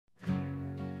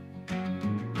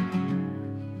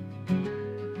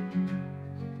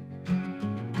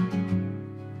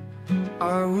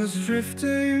I was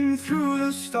drifting through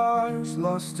the stars,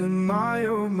 lost in my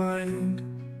own mind,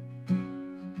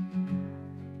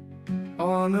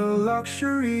 on a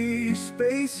luxury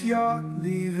space yacht,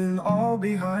 leaving all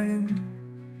behind.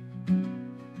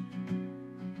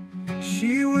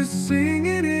 She was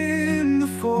singing in the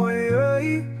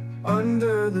foyer,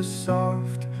 under the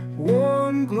soft,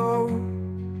 warm glow.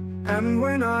 And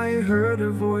when I heard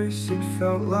her voice, it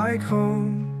felt like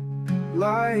home,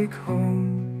 like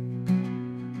home.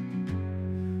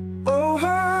 Oh,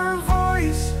 her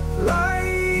voice,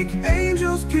 like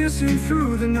angels piercing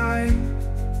through the night,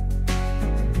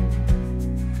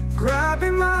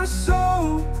 grabbing my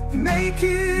soul,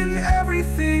 making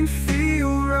everything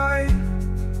feel right.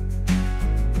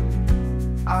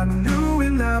 I knew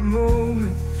in that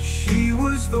moment she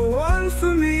was the one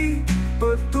for me,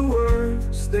 but the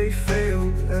words, they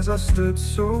failed as I stood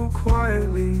so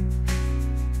quietly.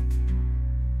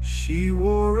 She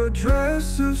wore a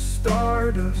dress of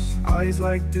stardust, eyes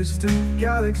like distant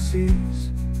galaxies.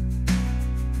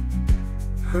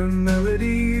 Her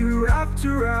melody wrapped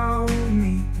around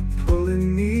me,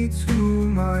 pulling me to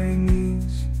my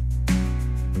knees.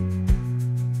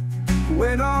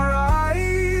 When our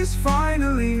eyes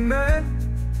finally met,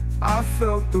 I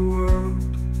felt the world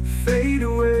fade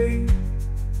away,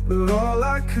 but all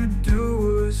I could do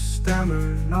was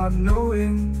stammer, not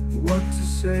knowing what to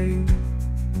say.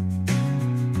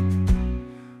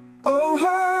 Oh,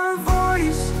 her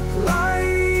voice,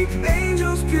 like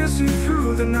angels piercing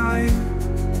through the night,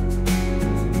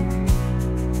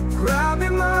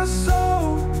 grabbing my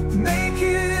soul,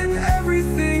 making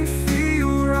everything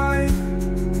feel right.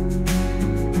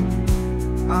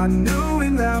 I knew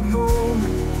in that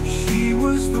moment she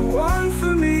was the one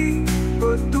for me,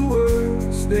 but the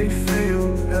words, they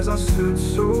failed as I stood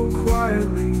so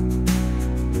quietly.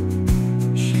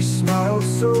 She smiled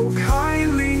so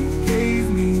kindly, gave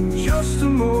me just a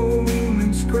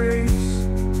moment's grace.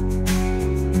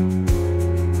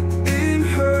 In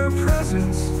her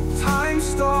presence, time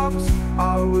stopped,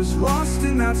 I was lost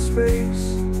in that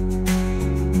space.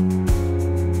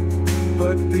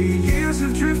 But the years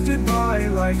have drifted by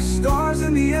like stars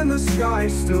in the endless sky.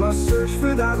 Still I search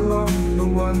for that love, the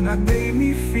one that made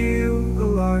me feel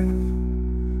alive.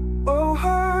 Oh,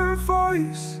 her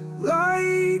voice,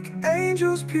 like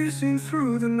angels piercing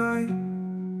through the night,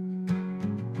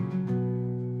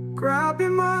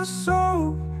 grabbing my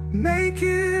soul,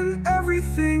 making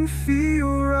everything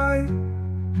feel right.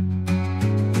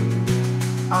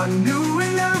 I knew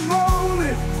in that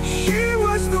moment she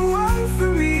was the one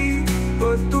for me,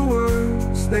 but the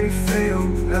words, they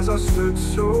failed as I stood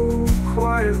so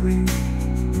quietly.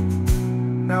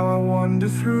 Now I wander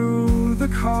through the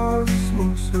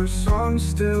cosmos, her song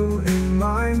still in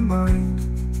my mind.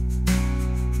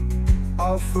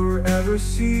 I'll forever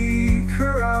seek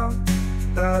her out,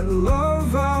 that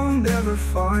love I'll never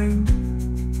find.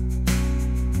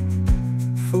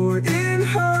 For in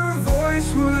her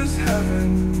voice was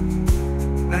heaven,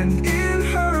 and in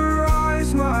her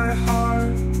eyes my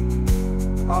heart.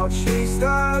 I'll chase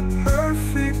that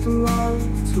perfect love